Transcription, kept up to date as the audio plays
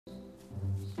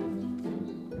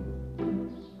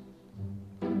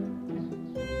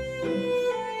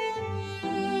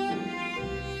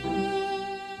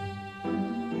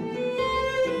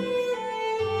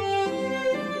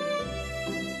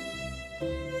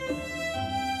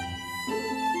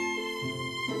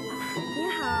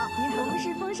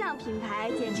风尚品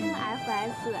牌，简称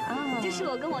FS。这是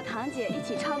我跟我堂姐一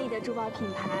起创立的珠宝品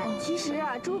牌。其实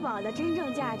啊，珠宝的真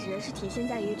正价值是体现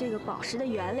在于这个宝石的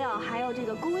原料，还有这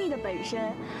个工艺的本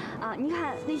身。啊，你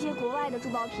看那些国外的珠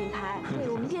宝品牌，对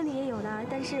我们店里也有的，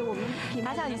但是我们品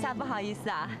牌打扰一下，不好意思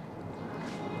啊。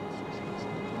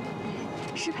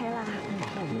失陪了。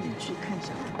那我们得去看一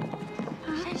下。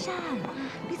 珊珊，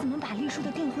你怎么把丽叔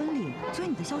的订婚礼作为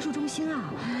你的销售中心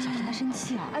啊？小心他生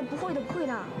气啊！哎，不会的，不会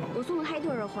的，我送了他一对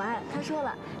耳环，他说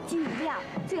了金不掉，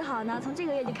最好呢从这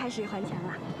个月就开始还钱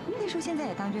了。丽叔现在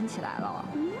也当真起来了。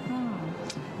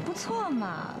不错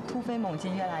嘛，突飞猛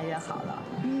进，越来越好了。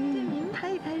对，你们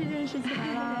也开始认识起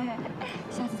来了。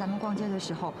下次咱们逛街的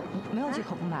时候，没有借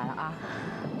口不买了啊！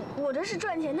我这是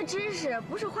赚钱的知识，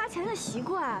不是花钱的习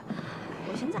惯。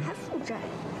我现在还负债。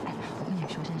 我跟你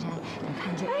说，珊珊，你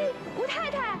看这……哎，吴太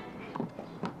太，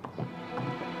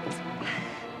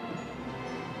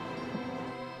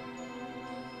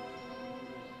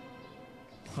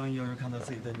欢迎要是看到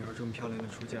自己的女儿这么漂亮的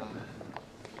出嫁，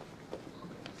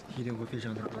一定会非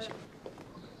常的高兴。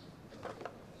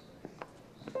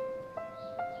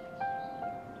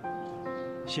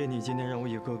谢谢你今天让我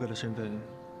以哥哥的身份，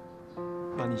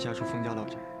把你嫁出冯家老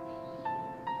宅。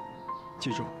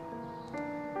记住，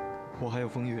我还有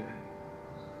风月。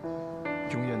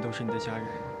 永远都是你的家人。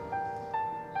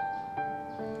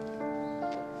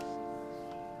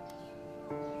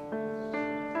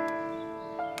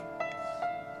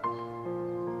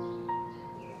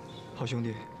好兄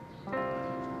弟，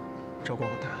照顾好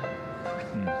他。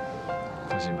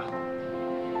放心吧。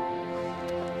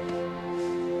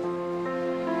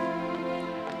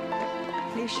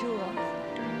丽叔，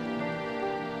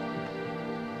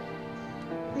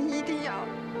你一定要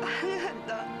狠狠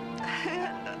的。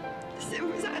 闲不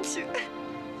下去，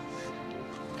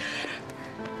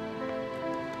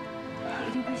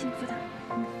一定会幸福的。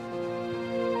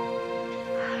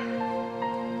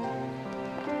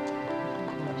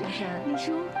珊珊，丽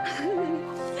叔，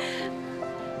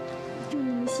祝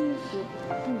你们幸福。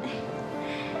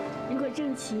如果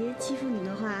郑琪欺负你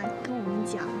的话，跟我们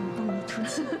讲，我们帮你出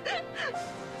气。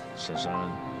珊珊，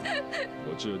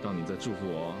我只有当你在祝福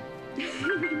我。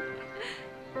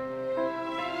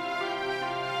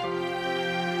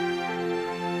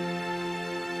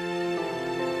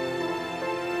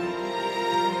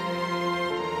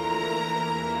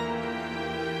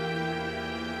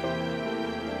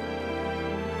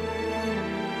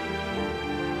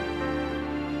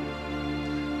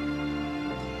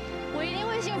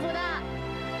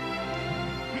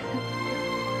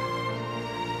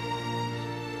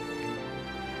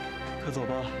可走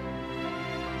吧。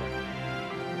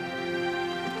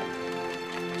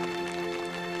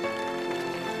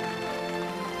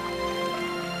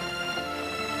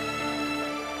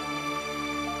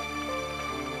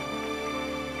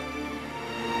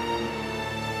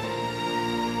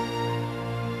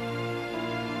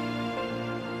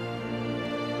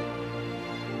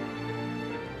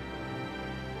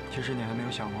其实你还没有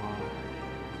想过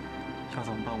要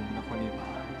怎么办我们的婚礼吧？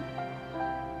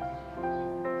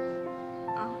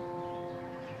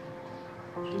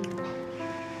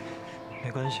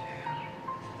 没关系，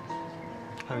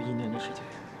还有1年的时间，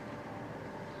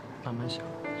慢慢想。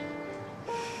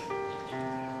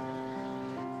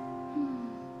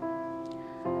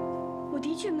我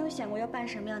的确没有想过要办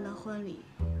什么样的婚礼。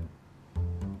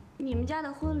你们家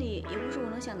的婚礼也不是我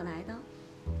能想得来的。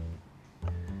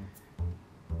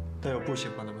但有不喜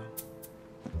欢的吗？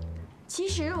其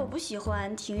实我不喜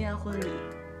欢庭院婚礼，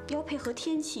要配合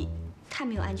天气，太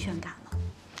没有安全感了。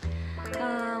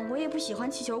 我也不喜欢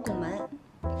气球拱门，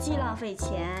既浪费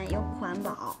钱又不环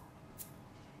保。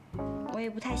我也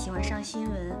不太喜欢上新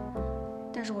闻，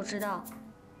但是我知道，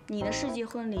你的世纪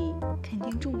婚礼肯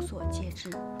定众所皆知。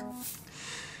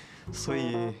所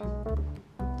以，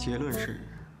结论是？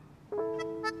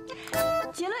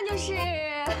结论就是，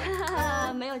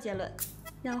没有结论，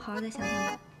让我好好再想想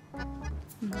吧。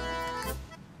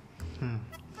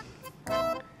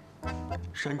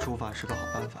删除法是个好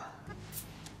办法。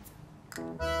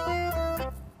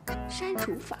 删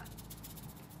除法。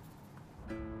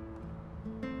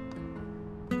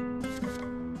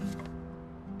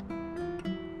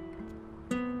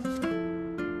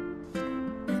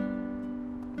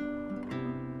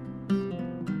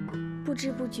不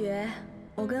知不觉，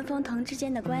我跟风腾之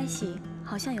间的关系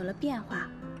好像有了变化。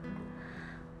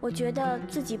我觉得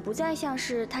自己不再像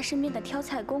是他身边的挑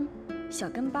菜工、小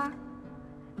跟班，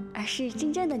而是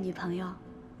真正的女朋友。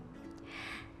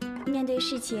 面对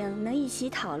事情能一起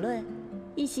讨论，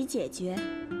一起解决，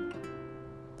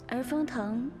而风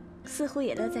腾似乎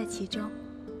也乐在其中。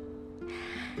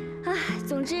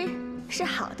总之是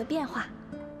好的变化。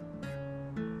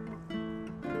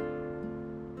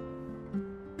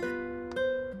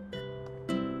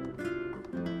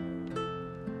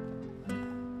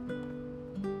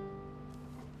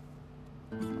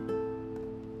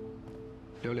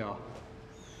柳柳，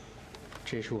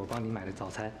这是我帮你买的早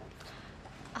餐。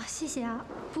啊，谢谢啊。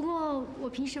不过我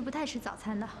平时不太吃早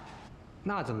餐的。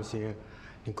那怎么行？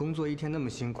你工作一天那么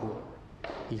辛苦，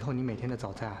以后你每天的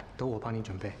早餐都我帮你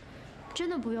准备。真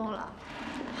的不用了。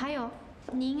还有，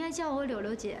你应该叫我柳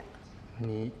柳姐。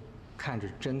你看着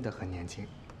真的很年轻。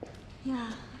呀，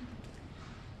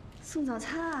送早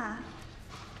餐啊？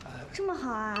这么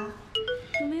好啊？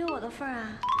有没有我的份儿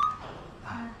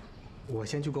啊？我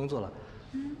先去工作了，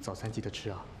早餐记得吃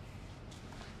啊。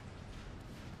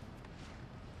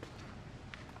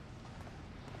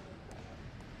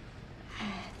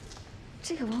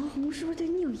这个王红是不是对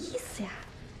你有意思呀？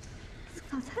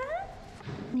送早餐？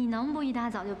你能不一大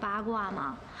早就八卦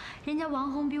吗？人家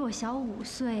王红比我小5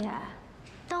岁哎，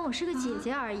当我是个姐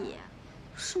姐而已。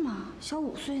是吗？小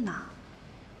5岁呢？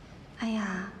哎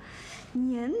呀，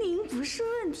年龄不是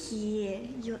问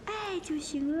题，有爱就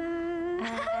行啦。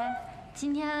哎，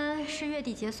今天是月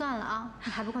底结算了啊，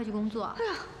你还不快去工作？哎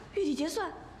呀，月底结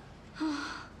算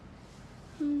啊，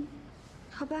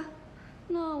好吧，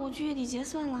那我去月底结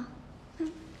算了。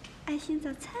爱心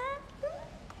早餐。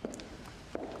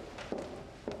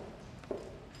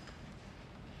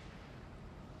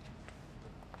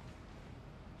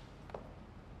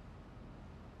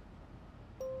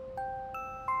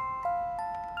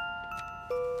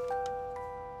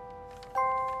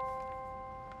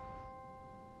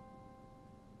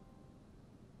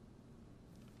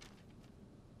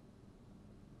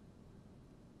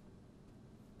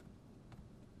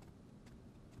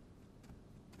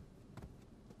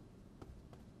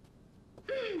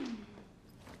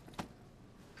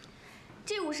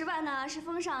这50万呢，是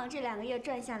风尚这2个月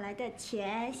赚下来的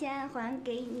钱，先还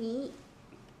给你。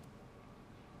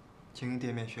经营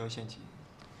店面需要现金，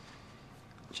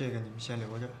这个你们先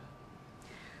留着。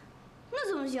那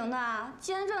怎么行呢？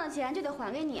既然赚了钱，就得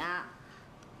还给你啊！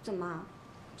怎么，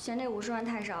嫌这50万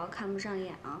太少，看不上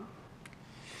眼啊？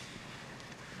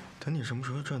等你什么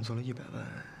时候赚足了100万，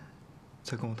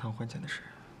再跟我谈还钱的事。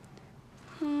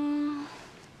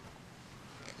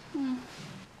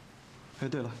哎，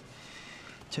对了，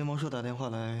钱王社打电话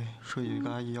来说有一个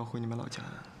阿姨要回你们老家，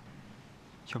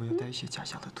要不要带一些家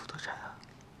乡的土特产啊？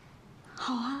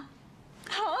好啊，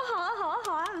好啊，好啊，好啊，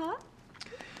好啊，好啊！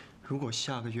如果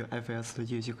下个月 FS 的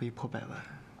业绩可以破100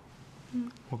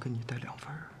万，我给你带2份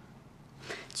儿。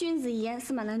君子一言，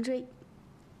驷马难追。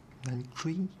难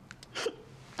追？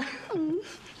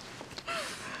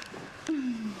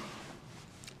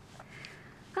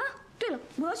啊，对了，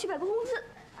我要去摆个工资。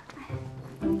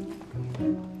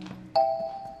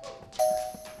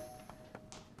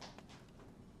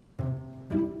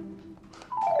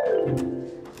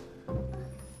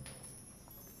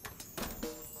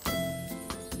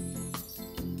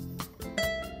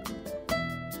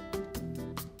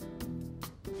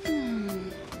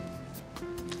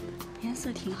颜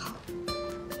色挺好，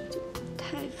就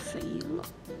太肥了。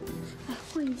哎，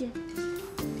换一件。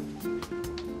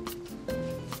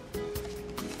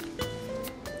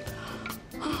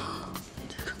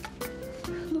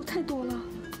这个漏太多了。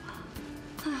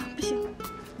啊，不行，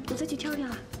我再去挑挑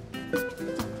啊。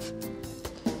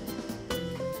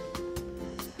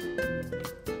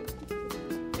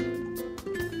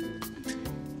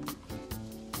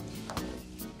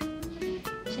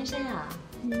珊珊啊，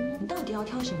你到底要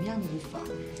挑什么样的衣服啊？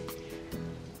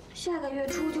下个月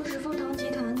初就是丰腾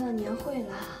集团的年会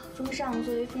了，风尚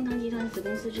作为丰腾集团子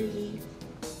公司之一，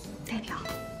代表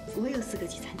我有资格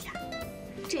去参加。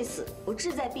这次我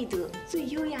志在必得最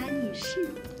优雅女士。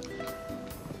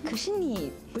可是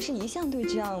你不是一向对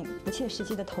这样不切实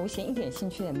际的头衔一点兴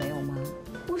趣也没有吗？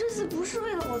我这次不是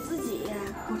为了我自己，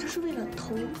我这是为了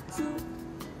投资。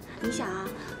你想啊，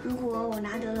如果我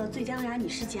拿得了最佳优雅女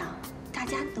士奖，大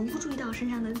家能不注意到我身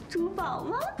上的珠宝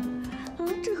吗？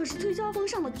这可是推销风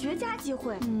尚的绝佳机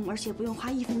会。而且不用花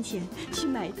1分钱去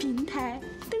买平台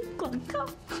登广告。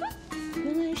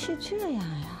原来是这样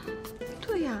呀。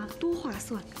对呀，多划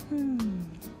算。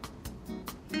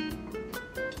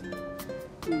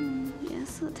颜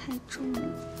色太重了，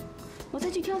我再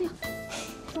去挑挑。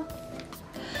走。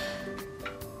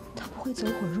他不会走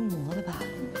火入魔的吧？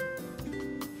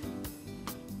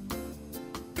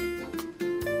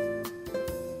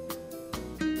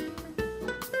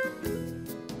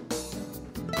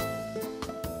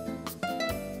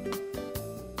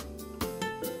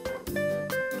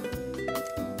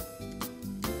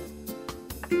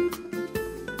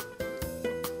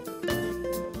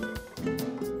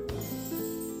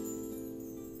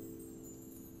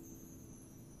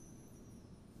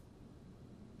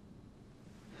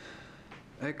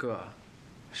哎哥，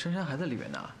珊珊还在里边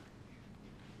呢。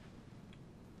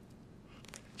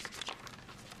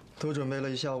都准备了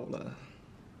一下午了。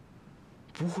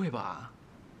不会吧？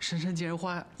珊珊竟然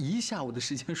花1下午的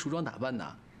时间梳妆打扮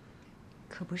呢？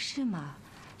可不是嘛，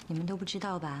你们都不知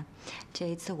道吧？这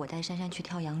一次我带珊珊去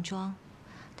跳洋装，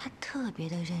她特别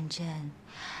的认真，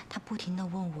她不停地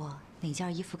问我哪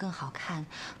件衣服更好看，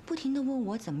不停地问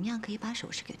我怎么样可以把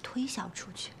首饰给推销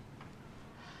出去。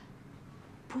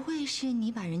不会是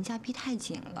你把人家逼太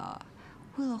紧了，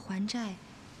为了还债，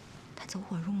她走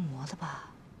火入魔了吧？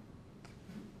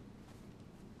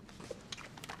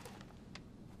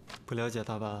不了解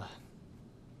他吧？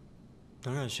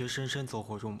能让薛深深走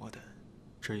火入魔的，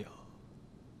只有……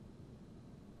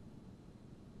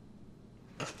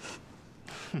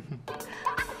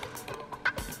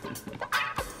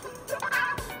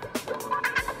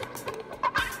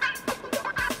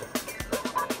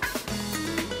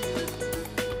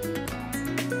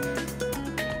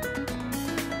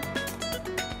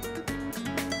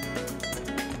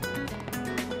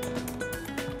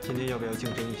今天要不要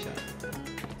竞争一下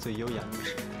最优雅女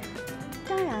士？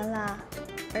当然了，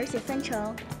而且分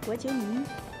成伯爵名。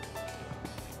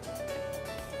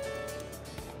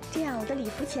这样我的礼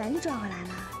服钱就赚回来了。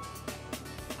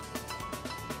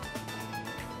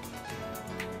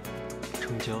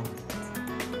成交。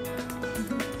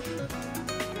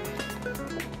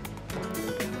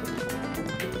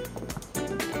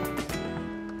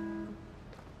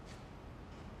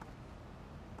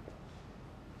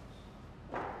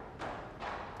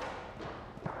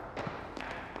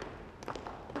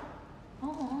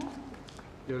红红，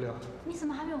六六，你怎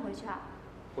么还没有回去啊？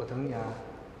我等你啊。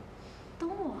等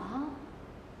我啊？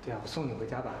对啊，我送你回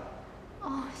家吧。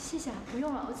哦，谢谢，不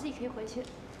用了，我自己可以回去。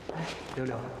哎，六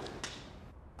六。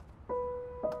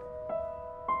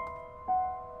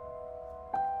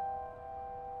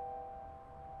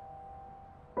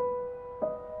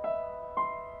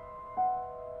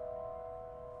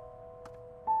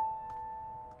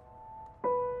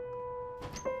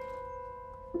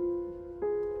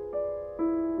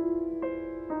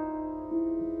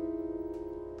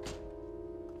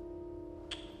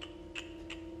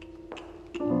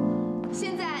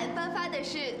现在颁发的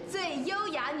是最优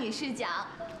雅女士奖，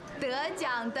得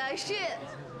奖的是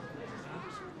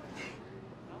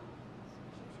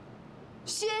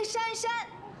薛珊珊。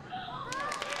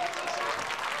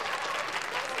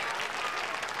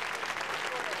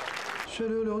薛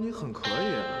溜溜，你很可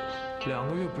以，2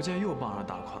个月不见又傍上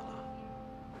大款了。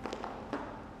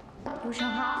卢成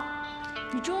浩，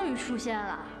你终于出现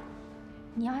了。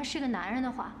你要还是个男人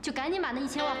的话，就赶紧把那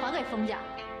1000万还给封家。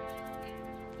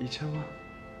1000万，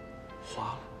花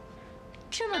了。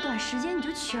这么短时间你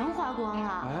就全花光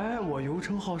了？哎，我尤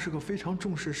成浩是个非常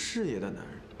重视事业的男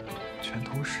人，全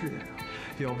投事业啊。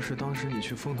要不是当时你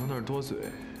去封腾那儿多嘴，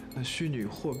那虚拟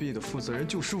货币的负责人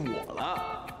就是我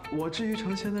了。我至于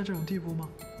成现在这种地步吗？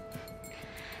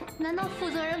难道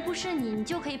负责人不是你，你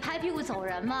就可以拍屁股走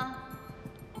人吗？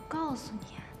我告诉你，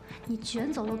你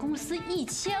卷走了公司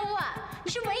1000万，你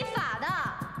是违法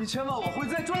的。1000万我会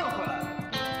再赚回来的。